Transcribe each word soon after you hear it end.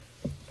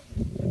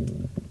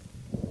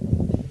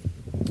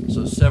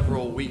So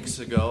several weeks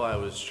ago, I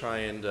was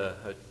trying to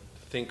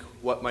think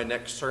what my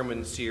next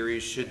sermon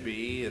series should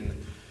be,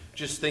 and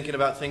just thinking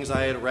about things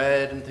I had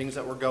read and things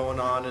that were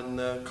going on in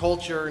the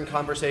culture and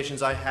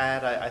conversations I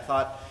had. I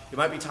thought it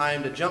might be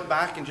time to jump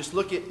back and just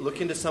look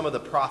into some of the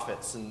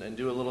prophets and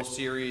do a little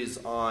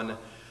series on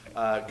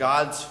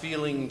God's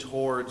feeling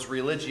towards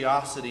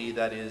religiosity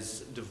that is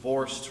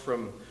divorced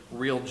from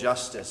real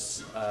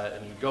justice.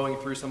 And going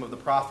through some of the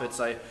prophets,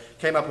 I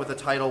came up with a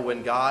title,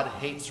 When God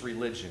Hates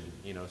Religion.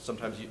 You know,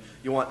 sometimes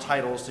you want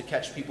titles to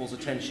catch people's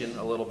attention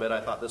a little bit.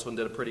 I thought this one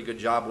did a pretty good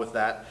job with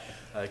that.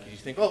 You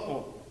think,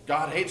 well,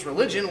 God hates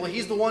religion. Well,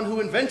 he's the one who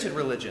invented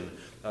religion.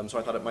 So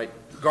I thought it might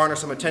garner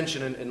some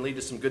attention and lead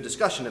to some good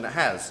discussion, and it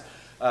has.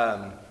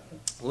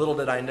 Little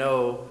did I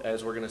know,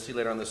 as we're going to see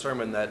later on in the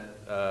sermon,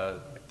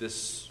 that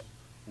this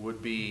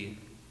would be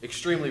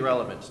extremely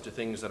relevant to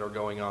things that are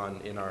going on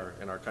in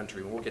our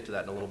country. And we'll get to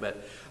that in a little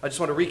bit. I just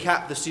want to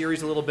recap the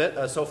series a little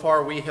bit. So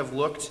far we have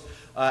looked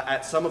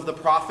at some of the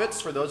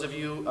prophets. For those of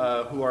you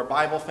who are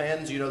Bible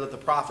fans, you know that the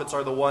prophets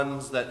are the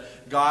ones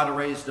that God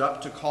raised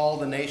up to call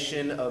the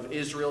nation of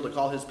Israel, to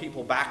call his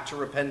people back to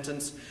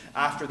repentance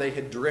after they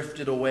had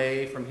drifted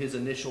away from his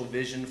initial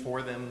vision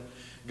for them.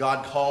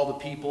 God called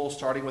the people,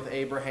 starting with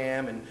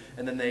Abraham,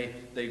 and then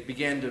they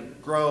began to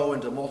grow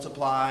and to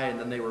multiply, and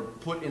then they were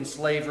put in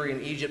slavery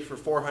in Egypt for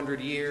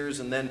 400 years,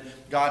 and then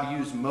God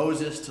used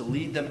Moses to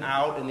lead them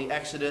out in the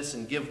Exodus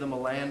and give them a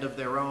land of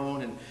their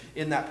own, and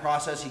in that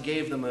process he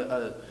gave them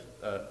a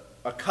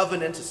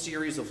covenant, a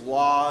series of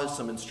laws,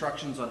 some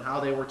instructions on how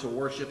they were to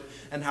worship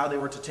and how they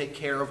were to take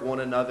care of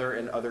one another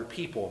and other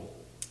people.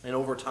 And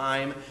over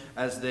time,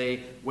 as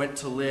they went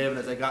to live,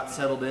 as they got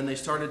settled in, they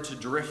started to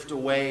drift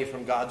away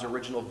from God's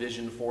original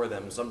vision for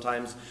them.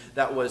 Sometimes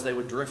that was they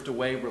would drift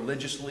away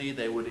religiously.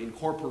 They would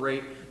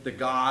incorporate the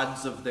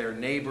gods of their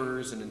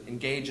neighbors and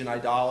engage in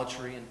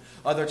idolatry. And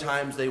other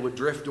times they would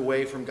drift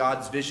away from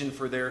God's vision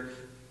for their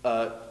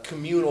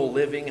communal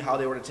living, how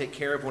they were to take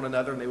care of one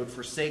another, and they would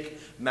forsake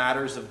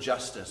matters of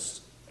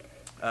justice.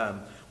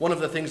 One of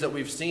the things that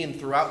we've seen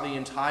throughout the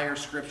entire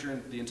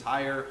Scripture, the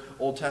entire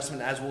Old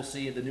Testament, as we'll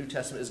see in the New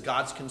Testament, is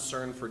God's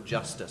concern for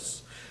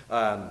justice.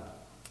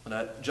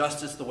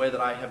 Justice, the way that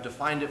I have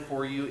defined it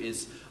for you,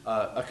 is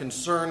a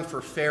concern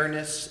for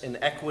fairness and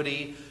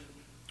equity,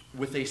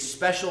 with a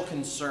special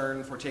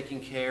concern for taking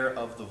care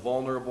of the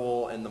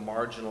vulnerable and the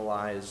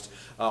marginalized,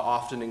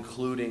 often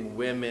including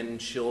women,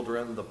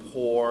 children, the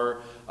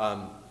poor,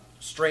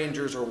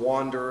 strangers or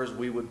wanderers.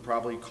 We would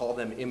probably call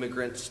them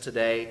immigrants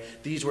today.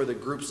 These were the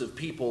groups of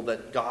people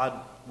that God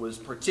was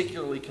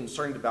particularly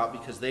concerned about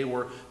because they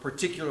were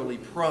particularly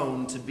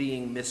prone to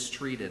being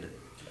mistreated.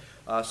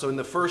 So in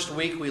the first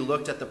week, we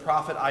looked at the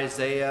prophet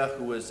Isaiah,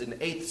 who was an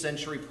 8th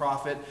century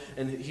prophet,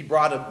 and he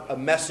brought a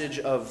message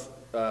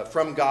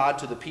from God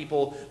to the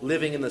people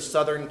living in the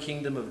southern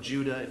kingdom of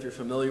Judah. If you're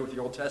familiar with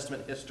your Old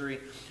Testament history,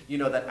 you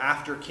know that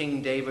after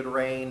King David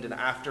reigned and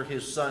after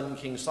his son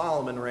King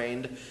Solomon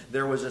reigned,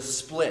 there was a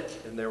split,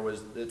 and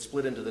it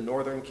split into the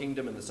northern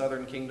kingdom and the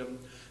southern kingdom.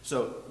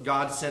 So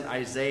God sent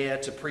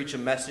Isaiah to preach a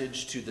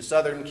message to the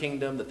southern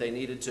kingdom that they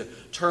needed to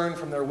turn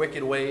from their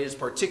wicked ways,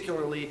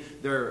 particularly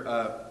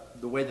the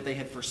way that they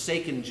had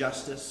forsaken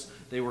justice.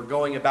 They were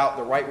going about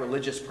the right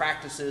religious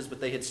practices,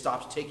 but they had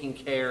stopped taking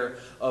care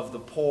of the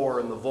poor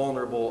and the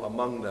vulnerable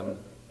among them.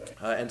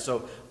 And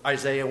so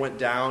Isaiah went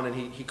down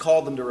and he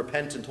called them to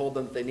repent and told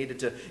them that they needed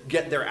to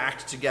get their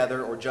act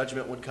together or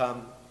judgment would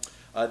come.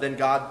 Then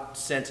God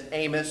sent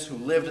Amos, who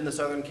lived in the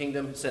southern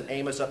kingdom, sent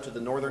Amos up to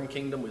the northern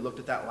kingdom. We looked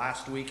at that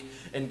last week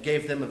and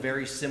gave them a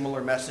very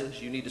similar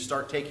message. You need to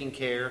start taking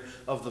care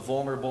of the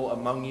vulnerable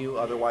among you,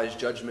 otherwise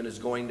judgment is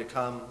going to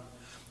come.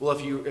 Well,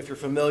 if you're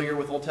familiar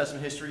with Old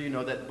Testament history, you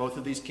know that both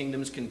of these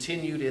kingdoms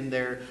continued in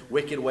their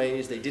wicked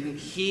ways. They didn't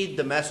heed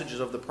the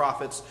messages of the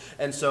prophets,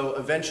 and so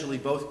eventually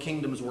both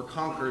kingdoms were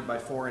conquered by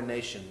foreign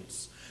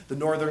nations. The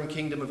northern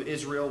kingdom of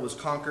Israel was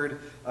conquered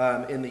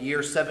in the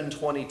year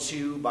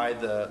 722 by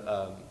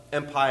the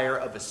empire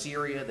of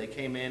Assyria. They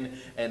came in,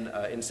 and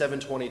in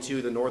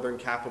 722, the northern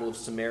capital of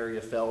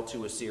Samaria fell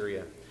to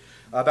Assyria.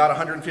 About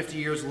 150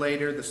 years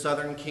later, the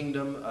southern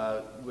kingdom,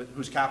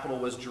 whose capital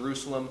was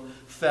Jerusalem,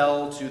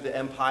 fell to the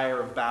empire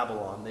of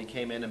Babylon. They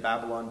came in and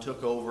Babylon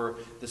took over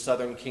the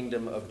southern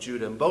kingdom of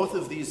Judah. And both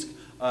of these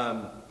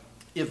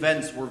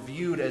events were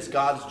viewed as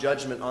God's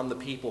judgment on the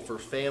people for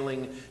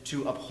failing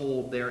to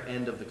uphold their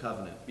end of the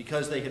covenant.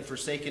 Because they had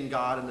forsaken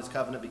God in this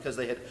covenant, because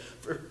they had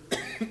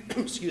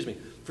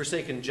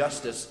forsaken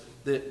justice,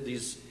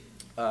 these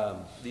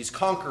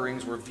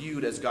conquerings were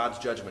viewed as God's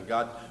judgment.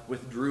 God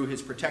withdrew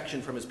his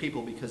protection from his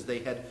people because they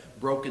had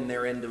broken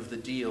their end of the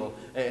deal,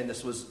 and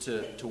this was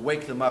to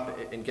wake them up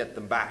and get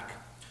them back.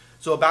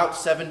 So about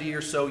 70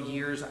 or so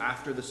years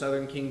after the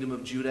southern kingdom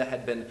of Judah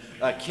had been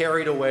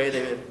carried away,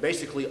 they had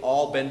basically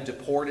all been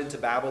deported to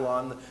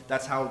Babylon.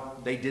 That's how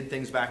they did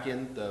things back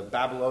in. The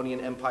Babylonian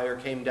Empire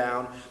came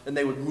down, and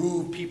they would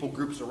move people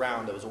groups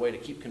around. That was a way to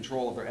keep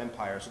control of their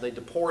empire. So they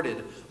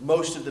deported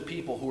most of the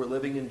people who were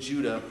living in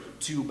Judah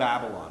to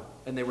Babylon.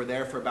 And they were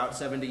there for about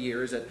 70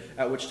 years,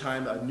 at which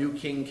time a new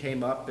king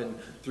came up, and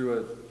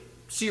through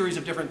series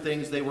of different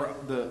things. They were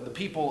the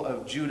people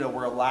of Judah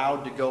were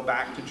allowed to go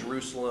back to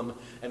Jerusalem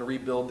and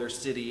rebuild their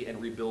city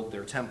and rebuild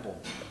their temple.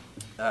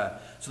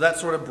 So that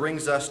sort of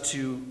brings us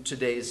to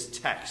today's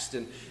text.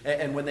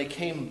 And when they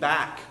came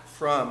back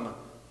from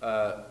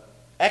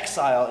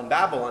exile in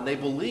Babylon, they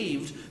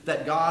believed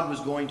that God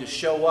was going to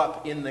show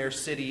up in their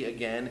city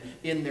again,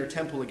 in their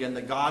temple again,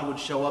 that God would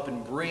show up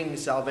and bring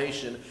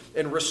salvation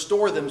and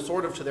restore them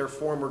sort of to their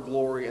former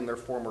glory and their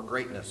former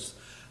greatness.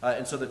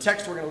 And so the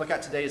text we're going to look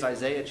at today is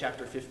Isaiah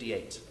chapter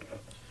 58.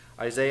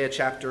 Isaiah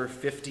chapter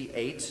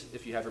 58.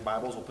 If you have your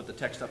Bibles, we'll put the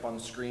text up on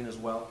the screen as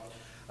well.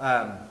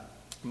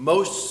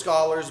 Most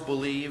scholars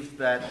believe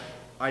that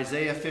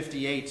Isaiah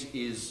 58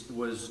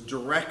 was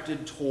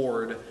directed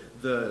toward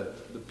the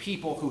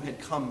people who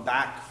had come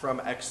back from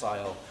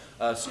exile.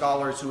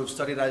 Scholars who have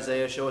studied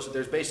Isaiah show us that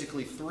there's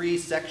basically three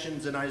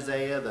sections in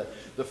Isaiah.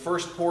 The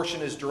first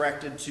portion is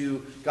directed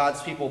to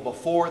God's people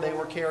before they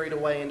were carried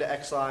away into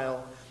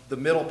exile. The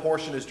middle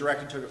portion is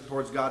directed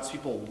towards God's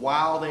people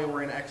while they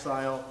were in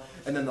exile.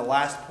 And then the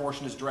last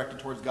portion is directed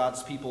towards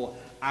God's people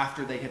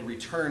after they had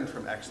returned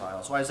from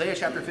exile. So Isaiah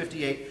chapter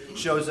 58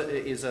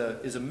 is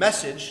a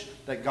message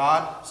that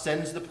God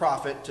sends the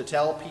prophet to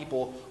tell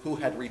people who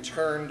had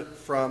returned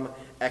from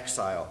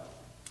exile.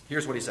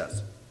 Here's what he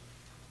says.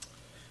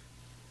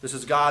 This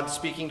is God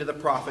speaking to the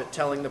prophet,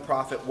 telling the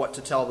prophet what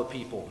to tell the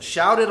people.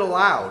 Shout it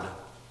aloud.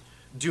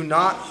 Do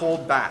not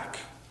hold back.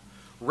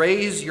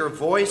 Raise your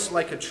voice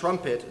like a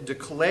trumpet.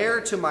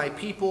 Declare to my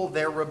people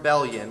their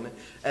rebellion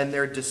and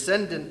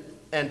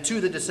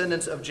to the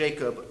descendants of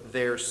Jacob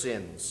their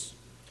sins.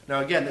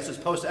 Now again, this is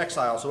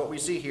post-exile, so what we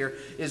see here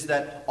is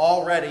that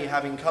already,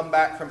 having come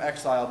back from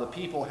exile, the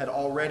people had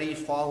already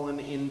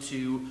fallen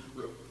into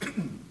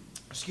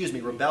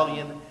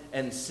rebellion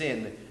and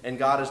sin. And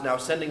God is now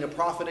sending a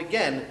prophet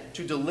again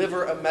to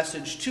deliver a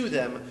message to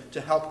them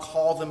to help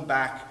call them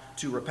back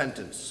to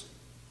repentance.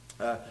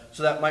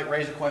 So that might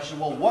raise a question,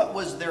 well, what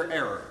was their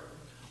error?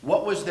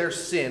 What was their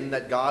sin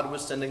that God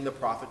was sending the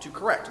prophet to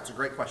correct? It's a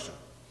great question.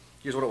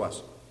 Here's what it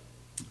was.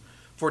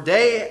 For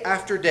day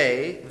after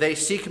day they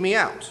seek me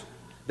out.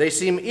 They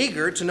seem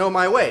eager to know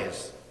my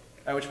ways.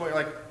 At which point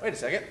you're like, wait a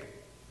second.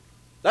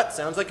 That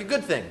sounds like a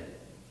good thing.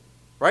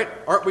 Right?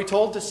 Aren't we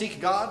told to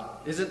seek God?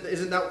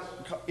 Isn't that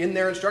in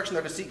their instruction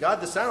there to seek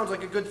God? This sounds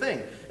like a good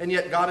thing. And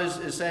yet God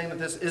is saying that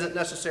this isn't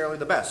necessarily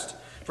the best.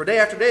 For day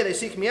after day they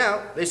seek me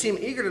out. They seem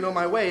eager to know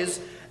my ways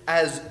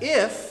as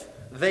if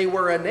they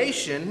were a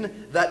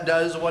nation that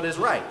does what is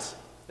right.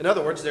 In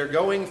other words, they're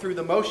going through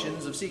the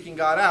motions of seeking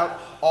God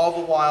out, all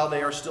the while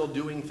they are still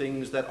doing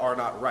things that are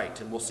not right.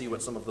 And we'll see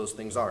what some of those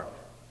things are.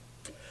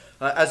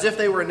 As if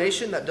they were a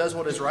nation that does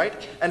what is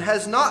right and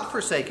has not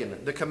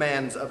forsaken the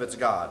commands of its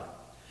God.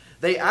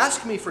 They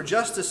ask me for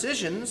just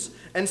decisions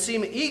and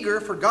seem eager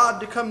for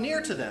God to come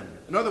near to them.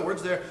 In other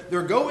words,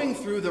 they're going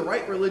through the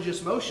right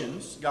religious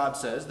motions, God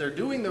says. They're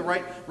doing the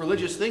right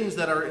religious things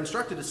that are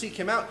instructed to seek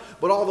him out.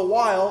 But all the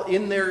while,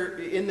 in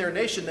their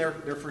nation,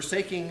 they're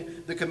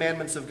forsaking the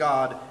commandments of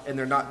God and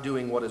they're not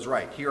doing what is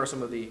right. Here's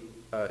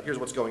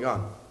what's going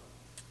on.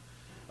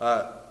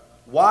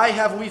 Why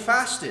have we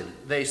fasted,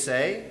 they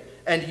say,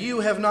 and you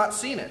have not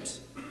seen it?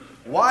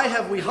 Why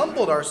have we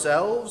humbled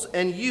ourselves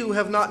and you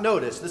have not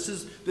noticed? This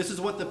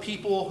is what the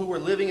people who were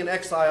living in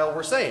exile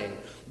were saying.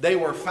 They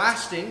were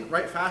fasting,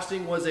 right?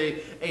 Fasting was a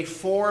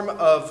form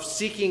of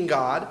seeking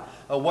God.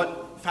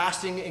 What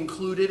fasting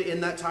included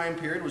in that time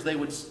period was they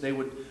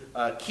would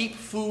keep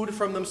food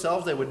from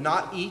themselves. They would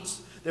not eat.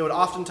 They would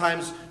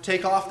oftentimes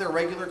take off their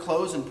regular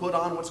clothes and put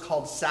on what's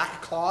called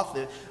sackcloth.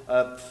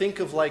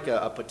 Think of like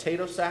a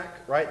potato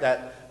sack, right?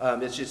 That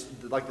it's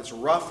just like this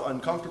rough,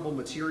 uncomfortable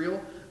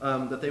material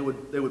that they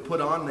would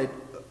put on. They'd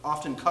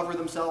often cover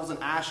themselves in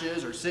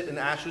ashes or sit in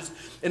ashes.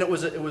 And it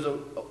was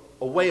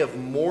a way of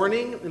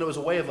mourning, and it was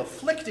a way of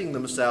afflicting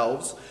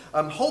themselves,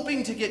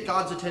 hoping to get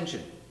God's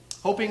attention.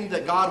 Hoping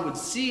that God would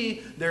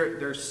see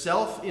their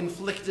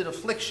self-inflicted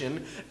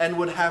affliction and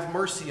would have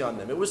mercy on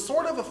them. It was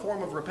sort of a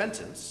form of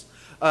repentance.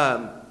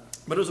 But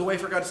it was a way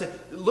for God to say,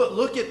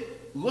 look at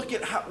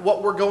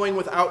what we're going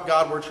without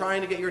God. We're trying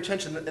to get your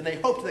attention. And they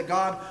hoped that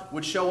God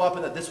would show up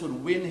and that this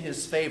would win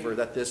his favor,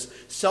 that this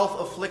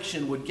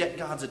self-affliction would get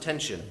God's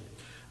attention.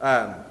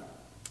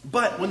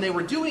 But when they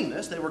were doing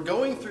this, they were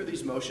going through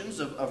these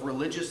motions of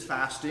religious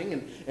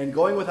fasting and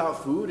going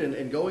without food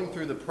and going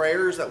through the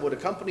prayers that would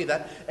accompany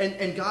that.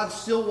 And God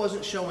still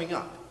wasn't showing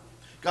up.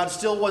 God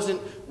still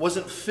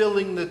wasn't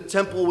filling the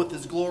temple with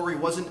his glory,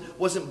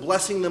 wasn't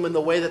blessing them in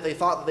the way that they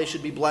thought that they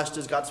should be blessed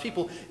as God's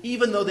people,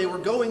 even though they were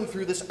going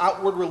through this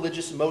outward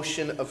religious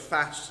motion of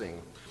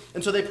fasting.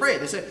 And so they pray.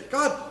 They say,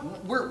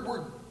 God,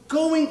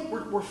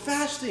 we're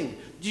fasting.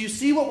 Do you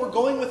see what we're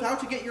going without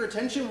to get your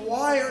attention?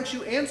 Why aren't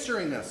you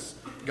answering us,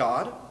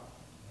 God?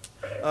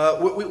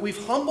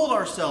 We've humbled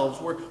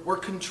ourselves. We're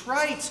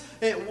contrite.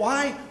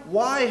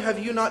 Why have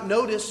you not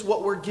noticed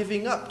what we're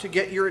giving up to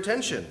get your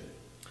attention?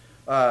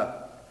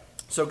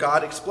 So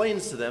God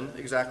explains to them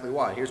exactly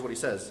why. Here's what he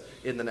says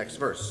in the next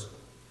verse.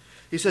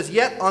 He says,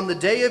 "Yet on the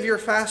day of your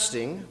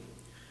fasting,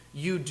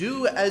 you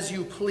do as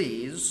you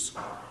please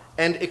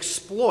and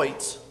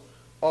exploit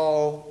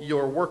all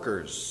your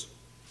workers.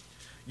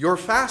 Your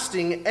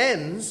fasting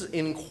ends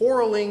in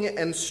quarreling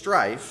and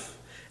strife,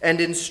 and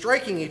in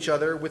striking each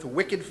other with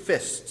wicked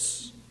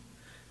fists.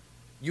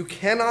 You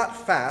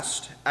cannot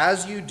fast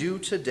as you do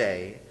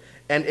today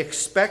and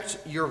expect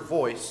your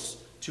voice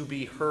to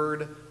be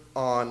heard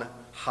on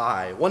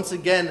high. Once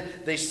again,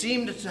 they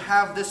seemed to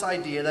have this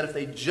idea that if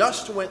they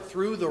just went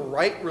through the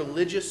right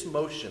religious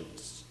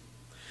motions,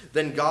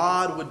 then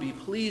God would be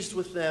pleased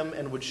with them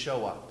and would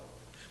show up.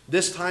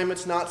 This time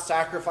it's not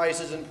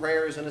sacrifices and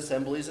prayers and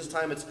assemblies. This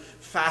time it's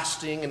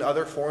fasting and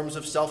other forms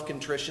of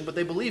self-contrition. But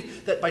they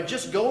believe that by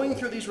just going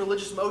through these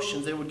religious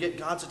motions, they would get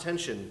God's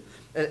attention.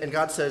 And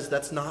God says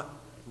that's not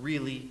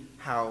really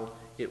how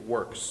it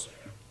works.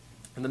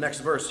 In the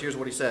next verse, here's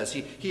what he says.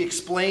 He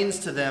explains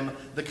to them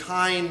the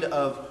kind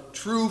of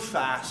true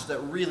fast that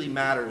really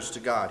matters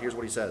to God. Here's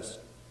what he says.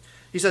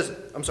 He says,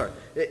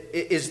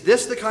 is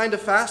this the kind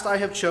of fast I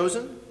have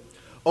chosen?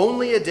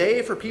 Only a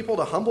day for people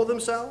to humble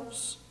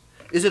themselves?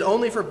 Is it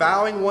only for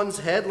bowing one's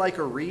head like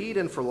a reed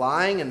and for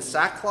lying in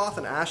sackcloth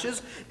and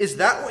ashes? Is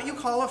that what you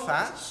call a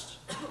fast?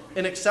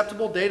 An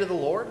acceptable day to the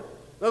Lord? In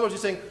other words,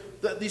 he's saying,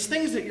 these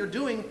things that you're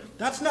doing,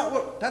 that's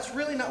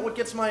really not what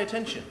gets my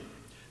attention.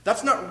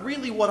 That's not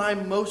really what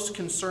I'm most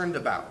concerned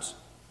about.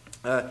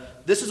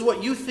 This is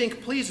what you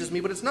think pleases me,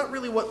 but it's not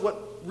really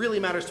what really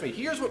matters to me.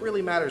 Here's what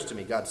really matters to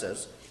me, God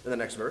says in the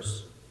next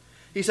verse.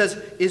 He says,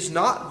 is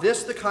not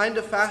this the kind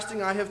of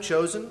fasting I have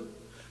chosen?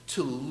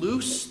 To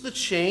loose the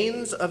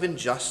chains of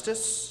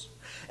injustice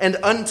and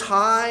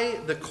untie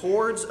the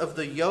cords of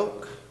the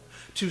yoke,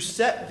 to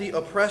set the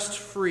oppressed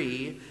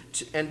free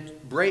and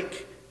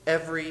break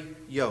every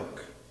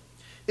yoke?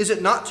 Is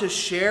it not to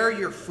share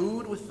your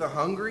food with the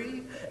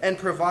hungry and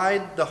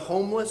provide the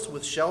homeless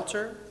with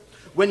shelter?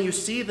 When you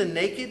see the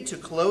naked, to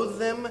clothe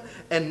them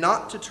and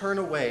not to turn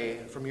away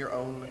from your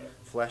own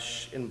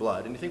flesh and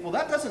blood. And you think, well,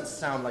 that doesn't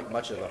sound like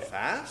much of a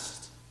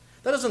fast.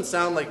 That doesn't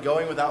sound like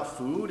going without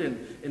food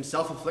and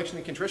self-affliction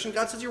and contrition.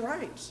 God says you're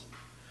right.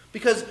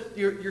 Because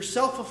your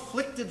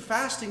self-afflicted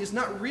fasting is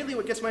not really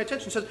what gets my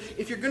attention. He says,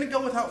 if you're going to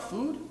go without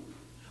food,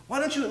 why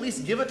don't you at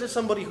least give it to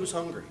somebody who's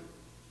hungry?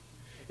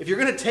 If you're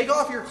going to take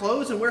off your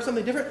clothes and wear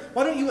something different,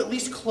 why don't you at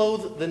least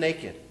clothe the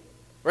naked?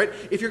 Right?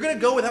 If you're going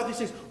to go without these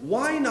things,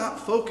 why not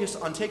focus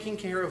on taking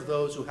care of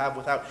those who have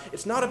without?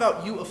 It's not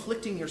about you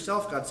afflicting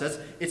yourself, God says.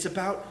 It's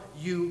about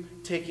you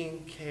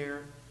taking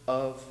care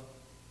of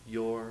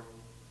your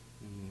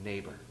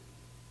neighbor.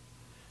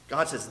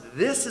 God says,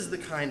 this is the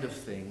kind of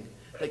thing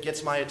that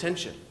gets my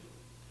attention.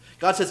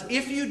 God says,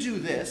 if you do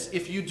this,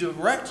 if you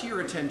direct your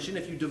attention,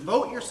 if you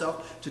devote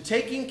yourself to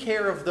taking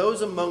care of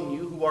those among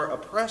you who are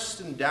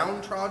oppressed and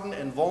downtrodden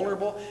and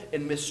vulnerable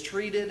and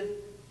mistreated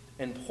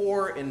and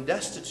poor and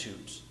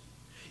destitute,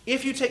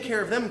 if you take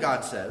care of them,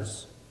 God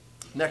says,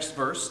 next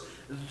verse,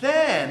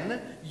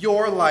 then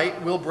your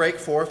light will break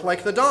forth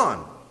like the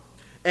dawn,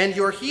 and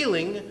your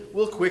healing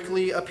will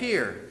quickly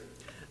appear.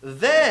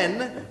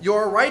 Then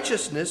your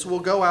righteousness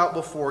will go out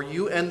before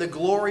you, and the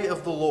glory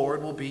of the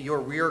Lord will be your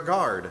rear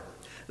guard.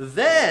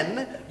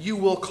 Then you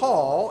will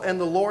call, and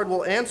the Lord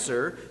will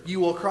answer. You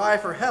will cry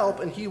for help,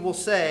 and he will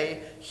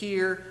say,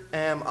 here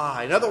am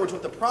I. In other words,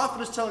 what the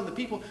prophet is telling the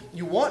people,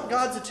 you want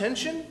God's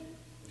attention?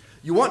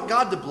 You want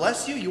God to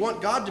bless you? You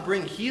want God to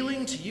bring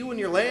healing to you and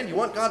your land? You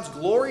want God's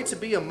glory to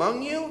be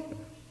among you?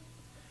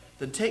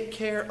 Then take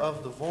care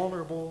of the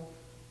vulnerable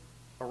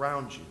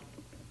around you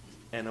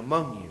and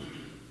among you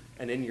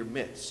and in your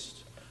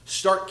midst.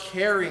 Start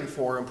caring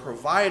for and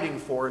providing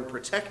for and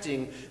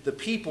protecting the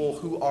people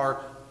who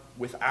are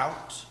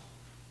without,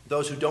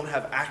 those who don't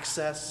have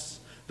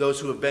access, those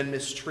who have been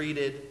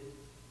mistreated,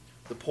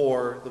 the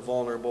poor, the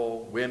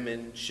vulnerable,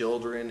 women,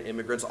 children,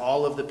 immigrants,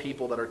 all of the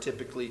people that are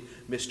typically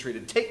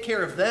mistreated. Take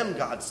care of them,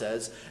 God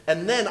says,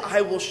 and then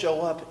I will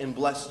show up and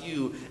bless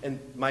you, and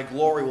my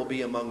glory will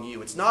be among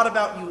you. It's not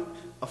about you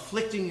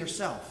afflicting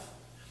yourself.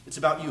 It's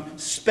about you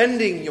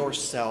spending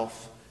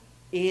yourself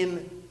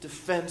in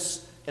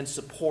defense and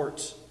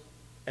support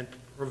and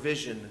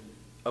provision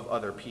of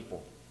other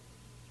people.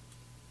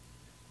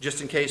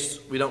 Just in case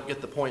we don't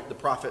get the point, the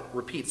prophet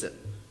repeats it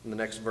in the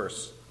next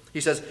verse. He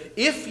says,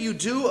 if you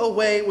do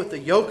away with the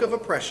yoke of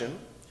oppression,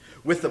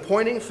 with the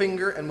pointing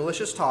finger and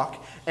malicious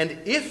talk, and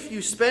if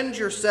you spend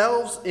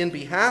yourselves in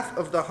behalf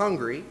of the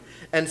hungry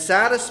and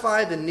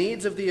satisfy the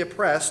needs of the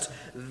oppressed,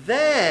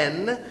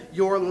 then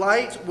your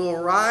light will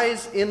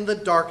rise in the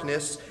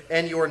darkness,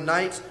 and your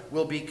night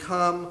will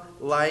become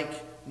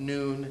like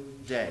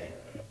noonday.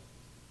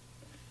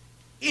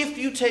 If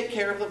you take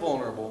care of the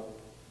vulnerable,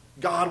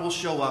 God will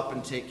show up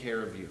and take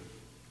care of you.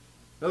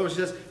 In other words,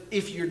 he says,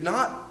 if you're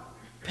not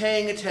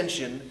paying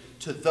attention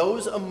to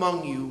those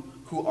among you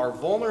who are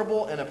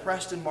vulnerable and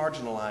oppressed and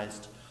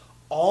marginalized,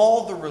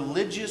 all the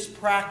religious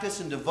practice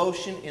and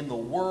devotion in the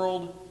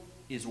world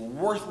is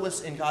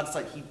worthless in God's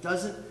sight. He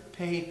doesn't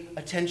pay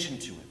attention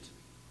to it.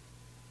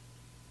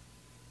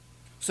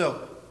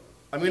 So,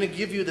 I'm going to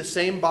give you the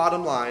same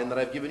bottom line that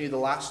I've given you the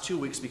last 2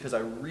 weeks because I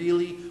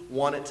really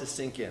want it to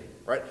sink in,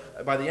 right?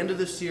 By the end of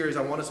this series,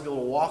 I want us to be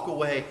able to walk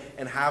away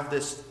and have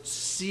this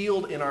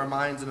sealed in our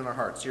minds and in our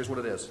hearts. Here's what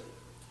it is.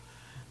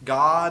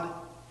 God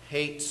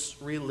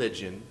hates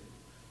religion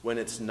when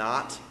it's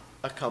not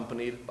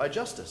accompanied by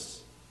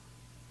justice.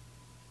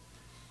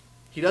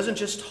 He doesn't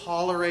just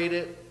tolerate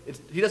it.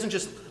 He doesn't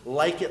just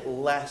like it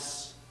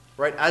less,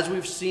 right? As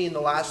we've seen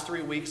the last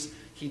 3 weeks,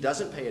 he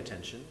doesn't pay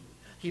attention.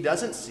 He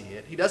doesn't see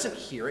it. He doesn't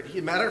hear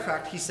it. Matter of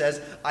fact, he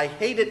says, I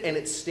hate it and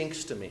it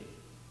stinks to me.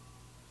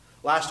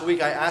 Last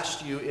week I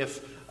asked you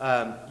if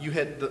you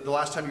had, the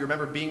last time you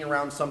remember being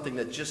around something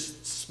that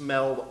just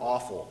smelled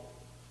awful,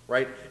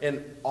 right?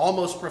 And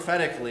almost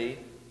prophetically,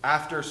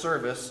 after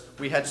service,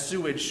 we had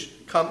sewage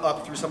come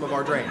up through some of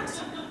our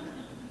drains,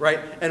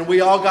 right? And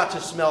we all got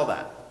to smell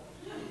that.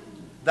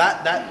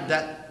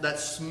 That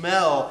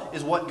smell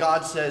is what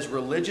God says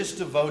religious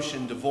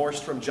devotion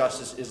divorced from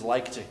justice is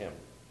like to him.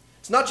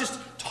 It's not just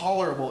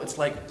tolerable, it's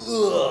like,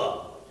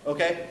 ugh.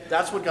 Okay?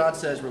 That's what God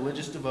says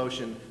religious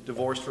devotion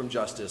divorced from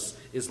justice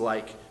is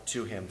like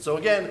to him. So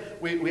again,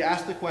 we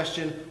ask the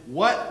question,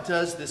 what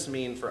does this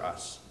mean for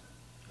us?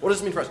 What does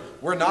it mean for us?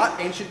 We're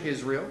not ancient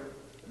Israel.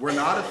 We're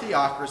not a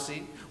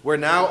theocracy. We're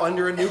now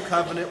under a new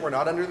covenant. We're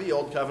not under the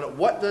old covenant.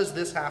 What does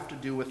this have to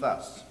do with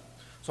us?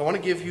 So I want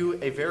to give you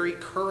a very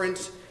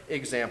current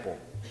example.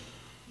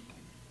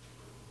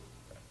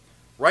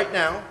 Right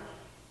now,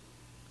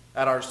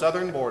 at our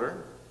southern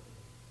border,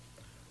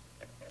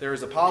 there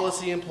is a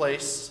policy in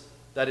place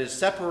that is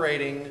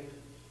separating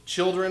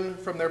children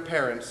from their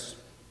parents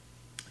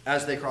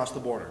as they cross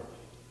the border.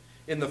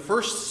 In the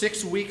first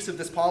 6 weeks of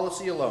this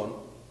policy alone,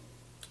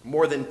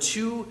 more than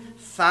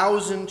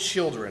 2,000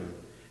 children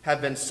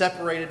have been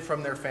separated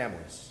from their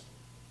families.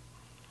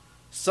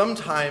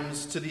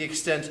 Sometimes to the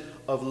extent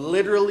of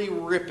literally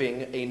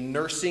ripping a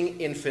nursing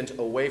infant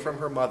away from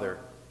her mother.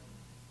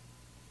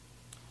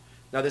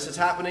 Now, this is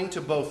happening to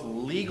both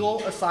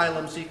legal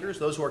asylum seekers,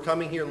 those who are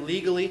coming here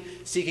legally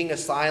seeking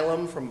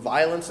asylum from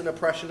violence and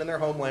oppression in their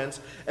homelands,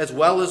 as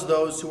well as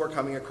those who are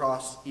coming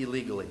across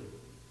illegally.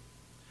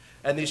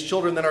 And these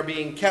children then are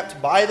being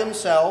kept by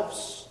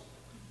themselves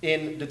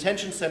in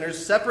detention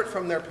centers separate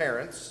from their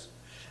parents.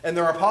 And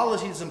there are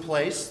policies in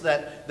place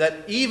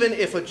that even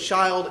if a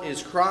child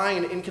is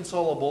crying and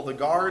inconsolable, the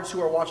guards who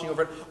are watching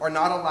over it are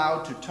not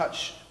allowed to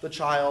touch the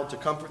child, to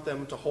comfort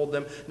them, to hold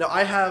them. Now,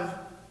 I have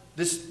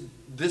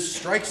this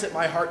strikes at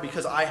my heart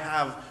because I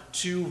have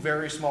 2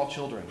 very small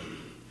children.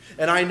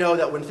 And I know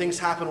that when things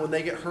happen, when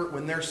they get hurt,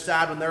 when they're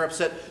sad, when they're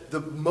upset, the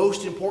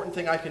most important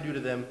thing I can do to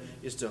them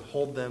is to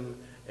hold them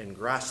and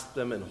grasp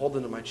them and hold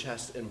them to my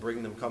chest and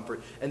bring them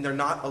comfort. And they're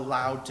not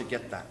allowed to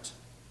get that.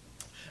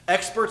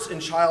 Experts in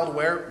child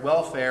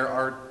welfare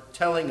are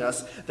telling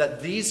us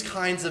that these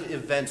kinds of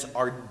events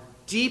are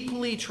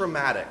deeply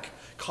traumatic,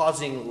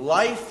 causing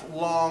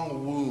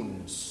lifelong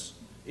wounds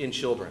in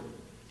children.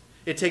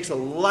 It takes a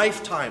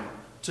lifetime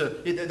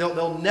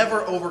they'll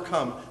never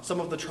overcome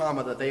some of the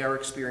trauma that they are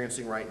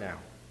experiencing right now.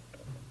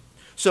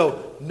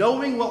 So,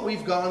 knowing what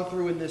we've gone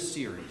through in this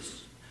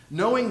series,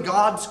 knowing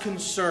God's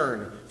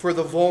concern for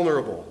the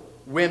vulnerable,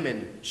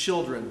 women,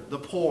 children, the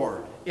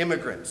poor,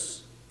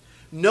 immigrants,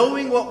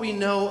 knowing what we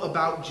know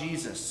about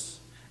Jesus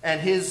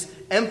and his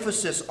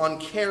emphasis on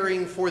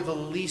caring for the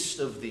least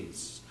of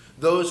these,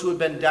 those who have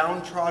been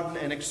downtrodden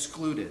and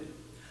excluded,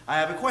 I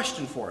have a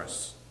question for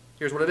us.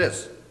 Here's what it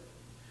is.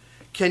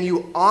 Can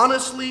you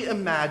honestly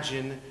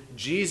imagine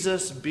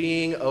Jesus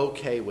being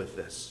okay with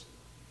this?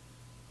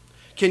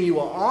 Can you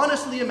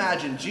honestly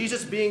imagine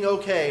Jesus being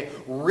okay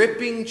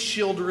ripping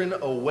children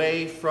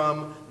away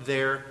from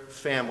their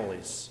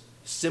families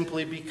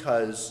simply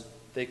because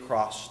they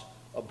crossed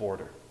a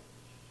border?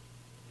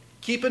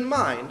 Keep in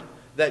mind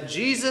that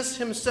Jesus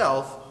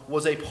himself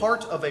was a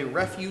part of a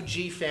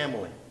refugee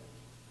family.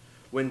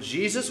 When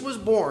Jesus was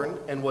born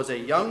and was a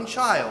young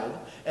child,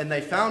 and they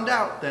found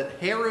out that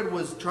Herod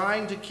was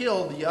trying to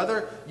kill the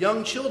other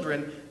young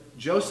children,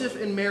 Joseph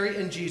and Mary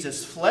and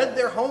Jesus fled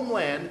their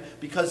homeland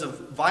because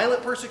of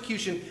violent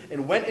persecution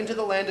and went into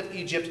the land of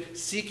Egypt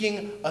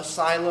seeking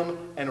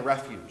asylum and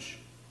refuge.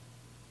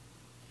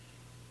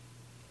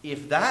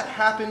 If that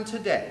happened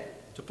today,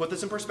 to put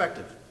this in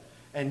perspective,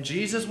 and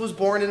Jesus was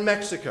born in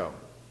Mexico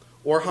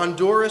or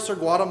Honduras or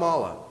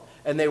Guatemala,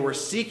 and they were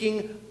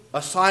seeking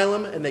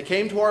asylum and they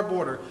came to our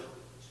border,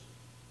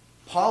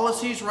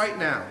 policies right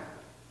now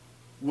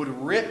would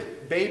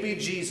rip baby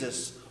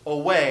Jesus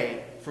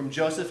away from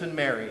Joseph and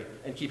Mary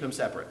and keep him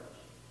separate.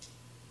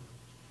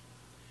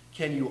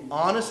 Can you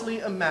honestly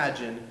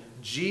imagine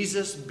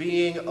Jesus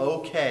being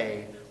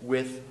okay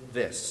with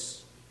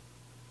this?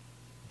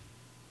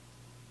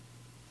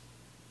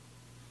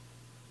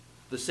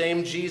 The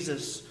same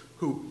Jesus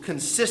who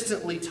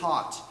consistently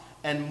taught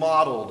and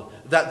modeled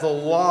that the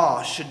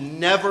law should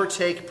never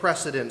take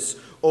precedence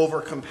over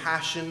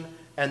compassion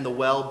and the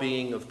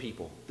well-being of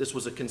people. This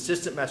was a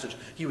consistent message.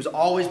 He was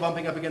always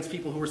bumping up against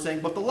people who were saying,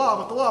 but the law,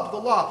 but the law, but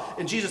the law.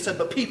 And Jesus said,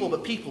 but people,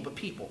 but people, but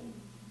people.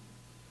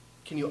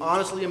 Can you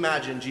honestly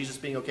imagine Jesus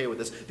being okay with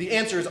this? The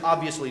answer is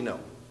obviously no.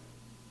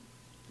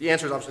 The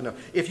answer is obviously no.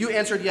 If you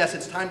answered yes,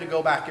 it's time to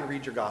go back and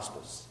read your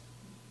Gospels.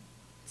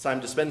 It's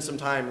time to spend some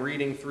time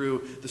reading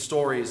through the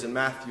stories in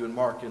Matthew and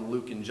Mark and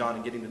Luke and John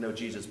and getting to know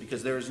Jesus,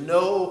 because there is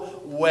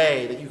no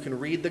way that you can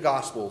read the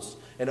Gospels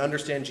and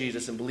understand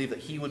Jesus and believe that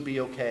he would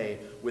be okay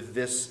with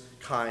this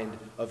kind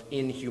of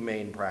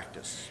inhumane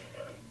practice.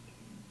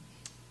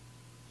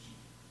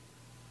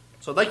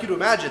 So I'd like you to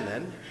imagine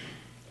then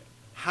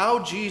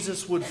how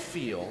Jesus would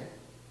feel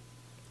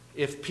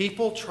if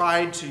people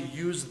tried to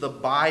use the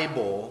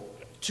Bible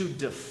to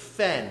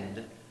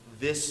defend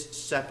this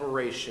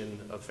separation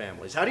of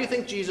families. How do you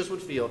think Jesus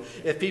would feel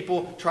if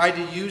people tried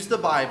to use the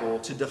Bible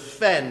to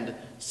defend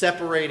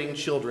separating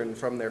children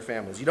from their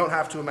families? You don't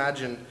have to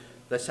imagine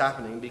this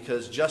happening,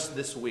 because just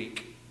this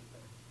week,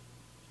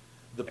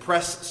 the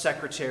press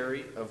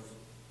secretary of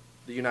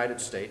the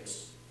United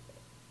States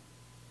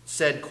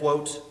said,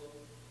 quote,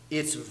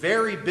 "It's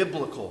very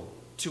biblical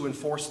to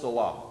enforce the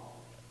law,"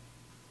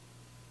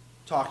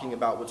 talking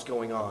about what's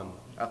going on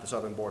at the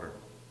southern border.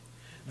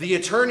 The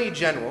Attorney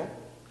General,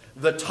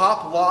 the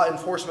top law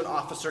enforcement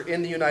officer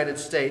in the United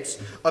States,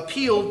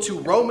 appealed to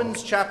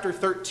Romans chapter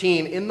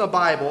 13 in the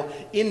Bible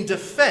in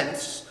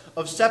defense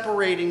of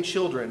separating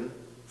children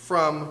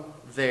from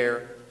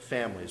their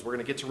families. We're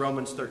going to get to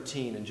Romans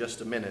 13 in just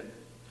a minute.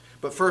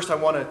 But first, I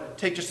want to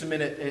take just a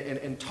minute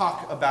and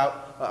talk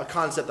about a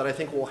concept that I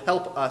think will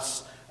help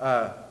us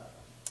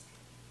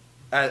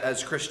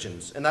as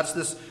Christians. And that's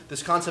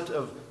this concept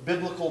of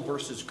biblical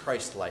versus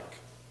Christ-like.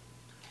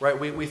 Right?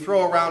 We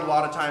throw around a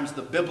lot of times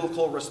the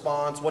biblical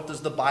response. What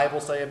does the Bible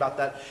say about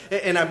that?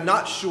 And I'm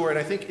not sure, and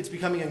I think it's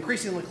becoming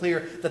increasingly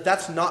clear that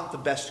that's not the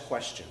best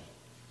question.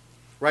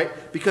 Right?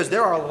 Because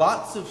there are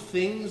lots of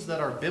things that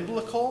are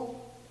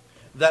biblical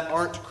that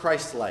aren't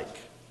Christ-like.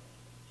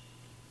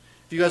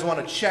 If you guys want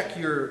to check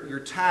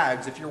your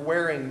tags, if you're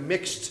wearing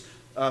mixed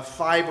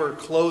fiber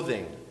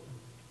clothing,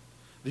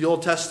 the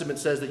Old Testament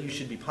says that you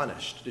should be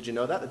punished. Did you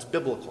know that? It's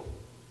biblical.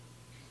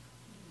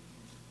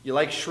 You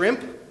like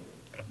shrimp?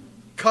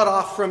 Cut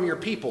off from your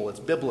people. It's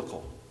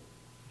biblical.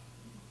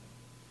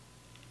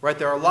 Right?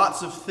 There are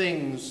lots of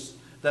things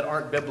that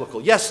aren't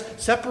biblical. Yes,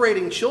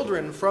 separating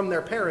children from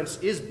their parents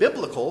is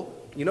biblical.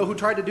 You know who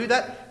tried to do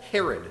that?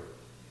 Herod.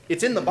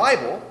 It's in the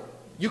Bible.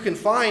 You can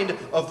find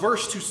a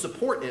verse to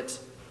support it.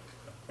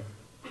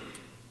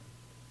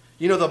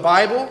 You know, the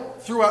Bible,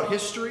 throughout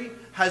history,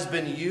 has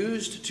been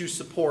used to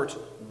support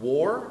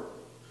war,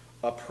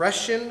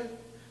 oppression,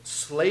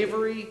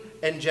 slavery,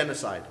 and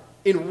genocide.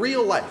 In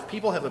real life,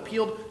 people have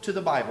appealed to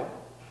the Bible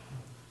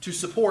to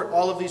support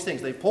all of these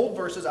things. They've pulled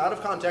verses out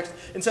of context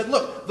and said,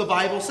 look, the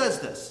Bible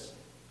says this.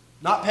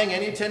 Not paying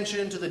any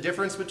attention to the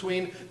difference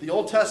between the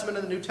Old Testament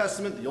and the New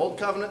Testament, the Old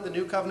Covenant, the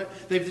New Covenant.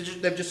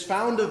 They've just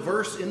found a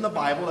verse in the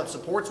Bible that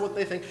supports what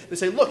they think. They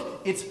say,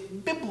 look, it's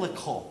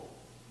biblical,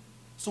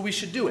 so we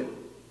should do it.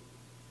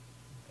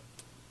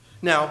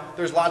 Now,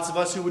 there's lots of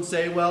us who would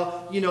say,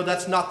 well, you know,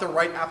 that's not the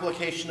right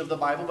application of the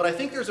Bible. But I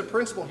think there's a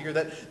principle here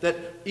that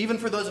even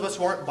for those of us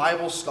who aren't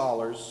Bible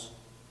scholars,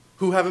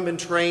 who haven't been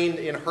trained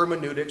in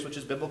hermeneutics, which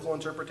is biblical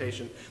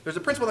interpretation, there's a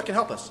principle that can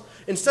help us.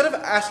 Instead of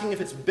asking if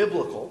it's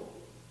biblical,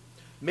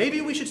 maybe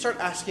we should start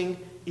asking,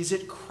 is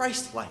it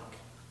Christ-like?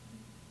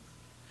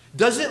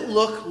 Does it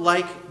look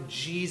like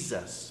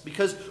Jesus?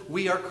 Because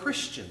we are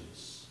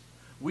Christians.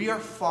 We are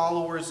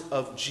followers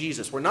of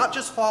Jesus. We're not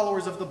just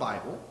followers of the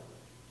Bible.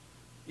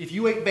 If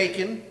you ate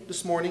bacon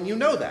this morning, you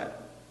know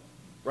that,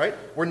 right?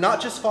 We're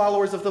not just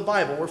followers of the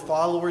Bible. We're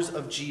followers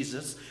of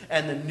Jesus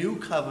and the new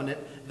covenant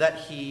that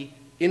he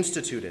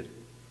instituted.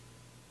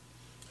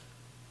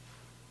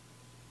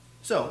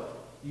 So,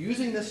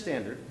 using this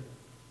standard,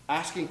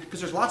 asking, because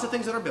there's lots of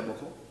things that are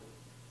biblical,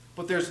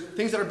 but there's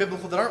things that are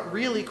biblical that aren't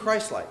really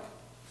Christ-like.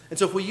 And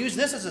so if we use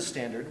this as a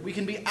standard, we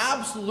can be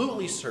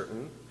absolutely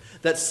certain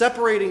that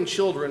separating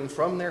children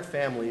from their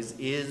families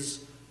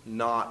is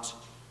not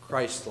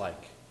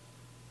Christ-like.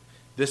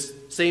 This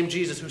same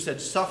Jesus who said,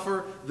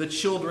 "Suffer the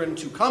children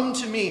to come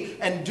to me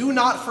and do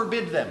not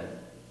forbid them."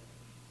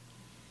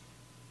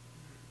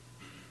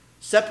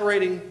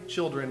 Separating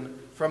children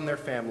from their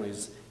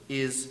families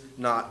is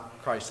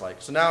not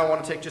Christ-like. So now I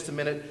want to take just a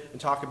minute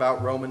and talk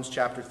about Romans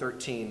chapter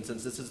 13,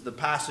 since this is the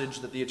passage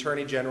that the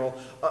Attorney General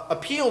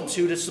appealed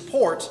to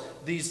support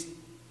this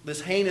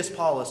heinous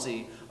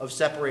policy of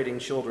separating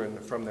children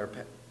from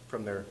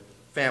their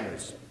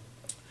families.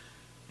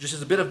 Just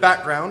as a bit of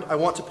background, I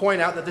want to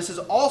point out that this is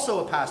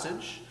also a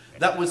passage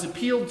that was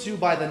appealed to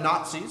by the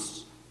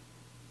Nazis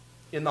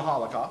in the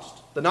Holocaust.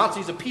 The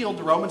Nazis appealed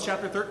to Romans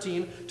chapter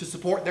 13 to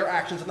support their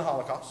actions in the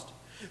Holocaust.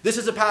 This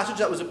is a passage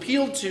that was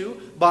appealed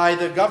to by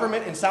the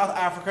government in South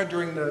Africa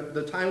during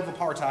the time of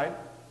apartheid.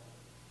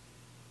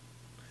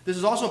 This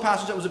is also a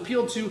passage that was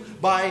appealed to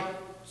by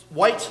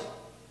white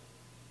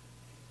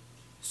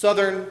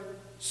Southern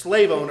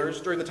slave owners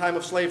during the time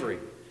of slavery,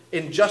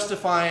 in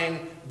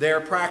justifying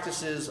their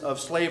practices of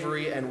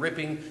slavery and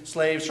ripping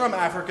slaves from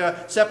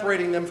Africa,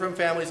 separating them from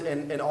families,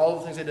 and all of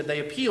the things they did. They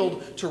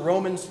appealed to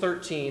Romans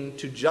 13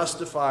 to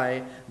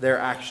justify their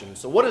actions.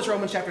 So what does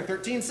Romans chapter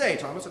 13 say,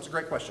 Thomas? That's a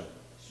great question.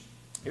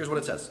 Here's what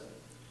it says.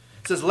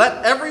 It says,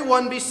 "Let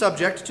everyone be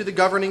subject to the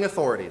governing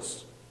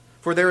authorities,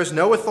 for there is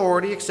no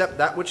authority except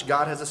that which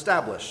God has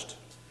established.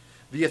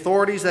 The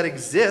authorities that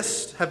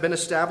exist have been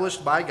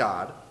established by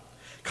God.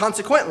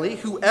 Consequently,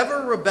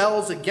 whoever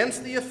rebels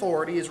against the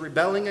authority is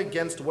rebelling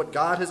against what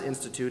God has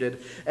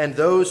instituted, and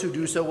those who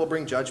do so will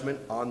bring judgment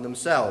on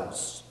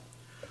themselves.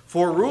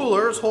 For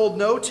rulers hold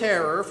no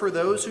terror for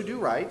those who do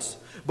right,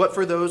 but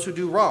for those who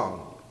do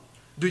wrong.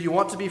 Do you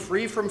want to be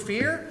free from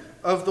fear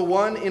of the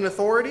one in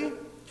authority?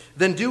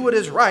 Then do what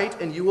is right,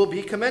 and you will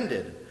be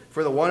commended.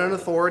 For the one in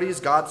authority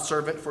is God's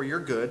servant for your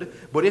good.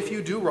 But if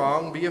you do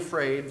wrong, be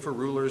afraid, for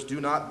rulers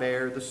do not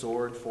bear the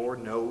sword for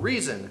no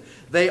reason.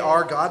 They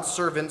are God's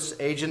servants,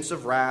 agents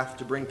of wrath,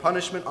 to bring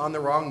punishment on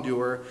the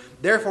wrongdoer.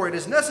 Therefore it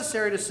is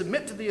necessary to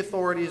submit to the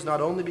authorities, not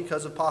only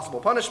because of possible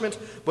punishment,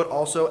 but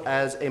also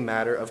as a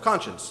matter of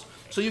conscience."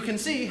 So you can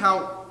see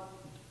how,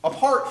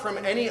 apart from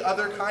any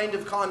other kind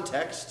of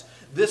context,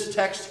 this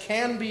text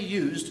can be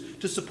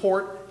used to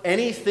support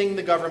anything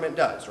the government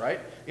does, right?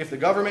 If the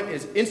government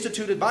is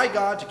instituted by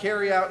God to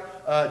carry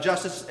out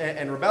justice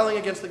and rebelling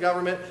against the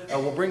government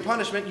will bring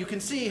punishment, you can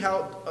see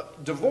how,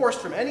 divorced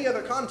from any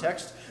other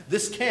context,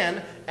 this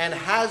can and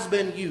has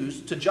been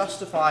used to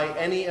justify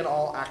any and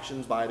all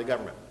actions by the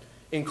government,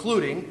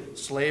 including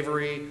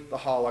slavery, the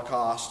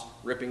Holocaust,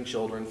 ripping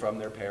children from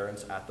their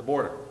parents at the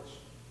border.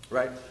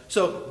 Right?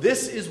 So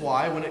this is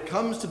why, when it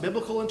comes to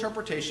biblical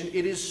interpretation,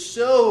 it is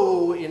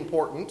so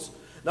important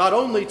not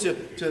only to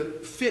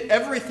fit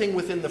everything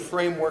within the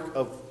framework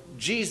of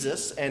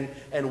Jesus and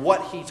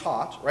what he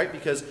taught, right?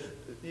 Because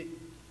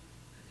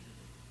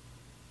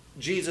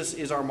Jesus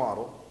is our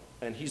model,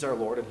 and he's our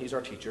Lord, and he's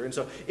our teacher. And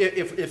so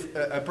if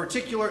a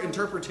particular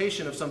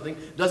interpretation of something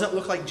doesn't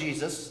look like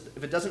Jesus,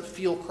 if it doesn't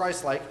feel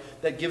Christ-like,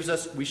 that gives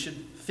us, we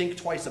should think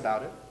twice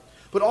about it.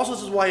 But also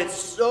this is why it's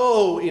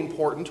so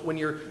important when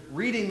you're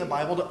reading the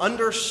Bible to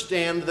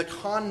understand the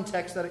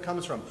context that it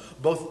comes from.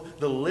 Both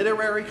the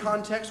literary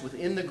context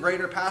within the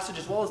greater passage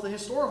as well as the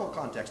historical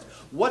context.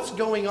 What's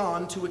going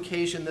on to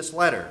occasion this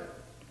letter?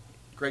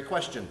 Great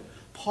question.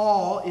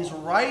 Paul is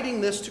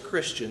writing this to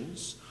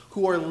Christians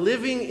who are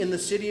living in the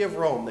city of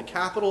Rome, the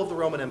capital of the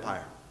Roman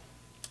Empire.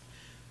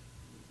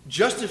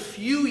 Just a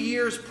few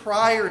years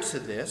prior to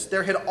this,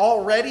 there had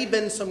already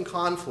been some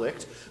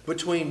conflict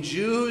between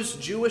Jews,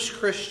 Jewish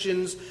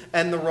Christians,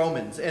 and the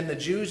Romans. And the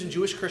Jews and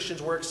Jewish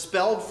Christians were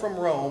expelled from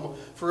Rome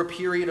for a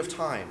period of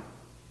time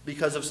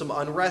because of some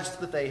unrest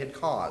that they had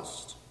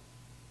caused.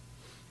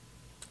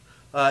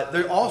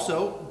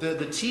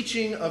 The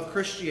teaching of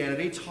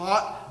Christianity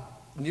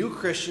taught new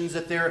Christians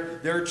that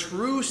their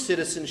true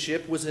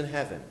citizenship was in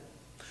heaven,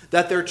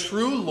 that their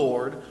true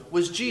Lord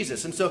was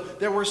Jesus. And so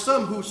there were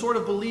some who sort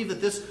of believed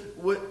that this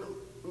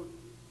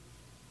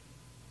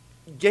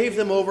gave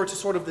them over to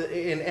sort of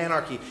in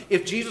anarchy.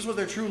 If Jesus was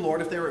their true Lord,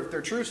 if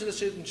their true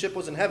citizenship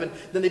was in heaven,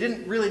 then they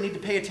didn't really need to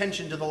pay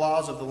attention to the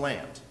laws of the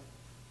land.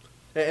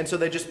 And so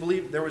they just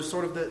believed, there was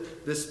sort of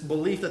this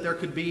belief that there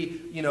could be,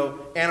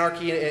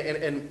 anarchy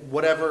and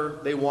whatever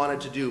they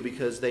wanted to do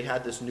because they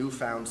had this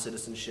newfound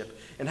citizenship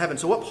in heaven.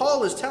 So what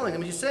Paul is telling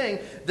them, he's saying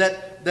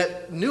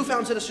that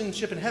newfound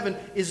citizenship in heaven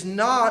is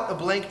not a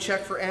blank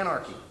check for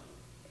anarchy.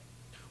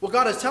 What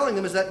God is telling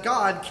them is that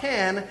God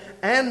can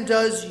and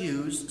does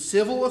use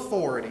civil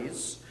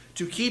authorities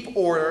to keep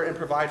order and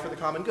provide for the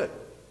common good.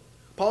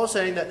 Paul is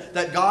saying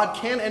that God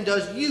can and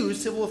does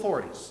use civil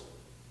authorities.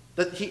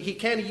 That he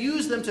can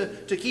use them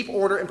to keep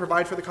order and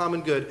provide for the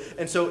common good.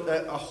 And so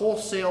a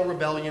wholesale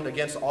rebellion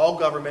against all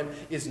government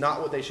is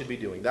not what they should be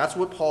doing. That's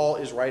what Paul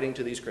is writing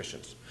to these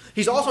Christians.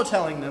 He's also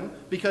telling them,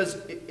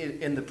 because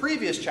in the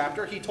previous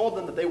chapter, he told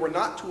them that they were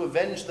not to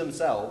avenge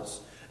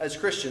themselves as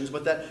Christians,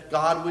 but that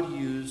God would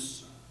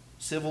use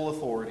civil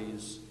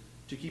authorities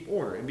to keep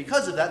order. And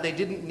because of that, they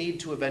didn't need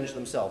to avenge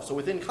themselves. So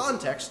within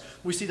context,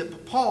 we see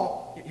that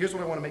Paul, here's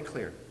what I want to make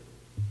clear.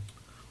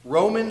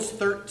 Romans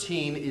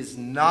 13 is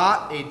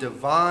not a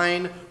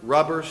divine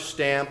rubber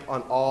stamp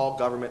on all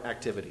government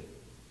activity.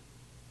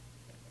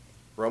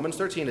 Romans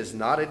 13 is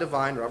not a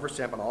divine rubber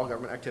stamp on all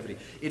government activity.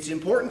 It's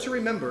important to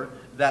remember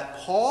that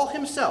Paul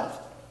himself,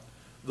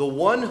 the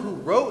one who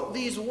wrote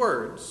these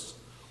words,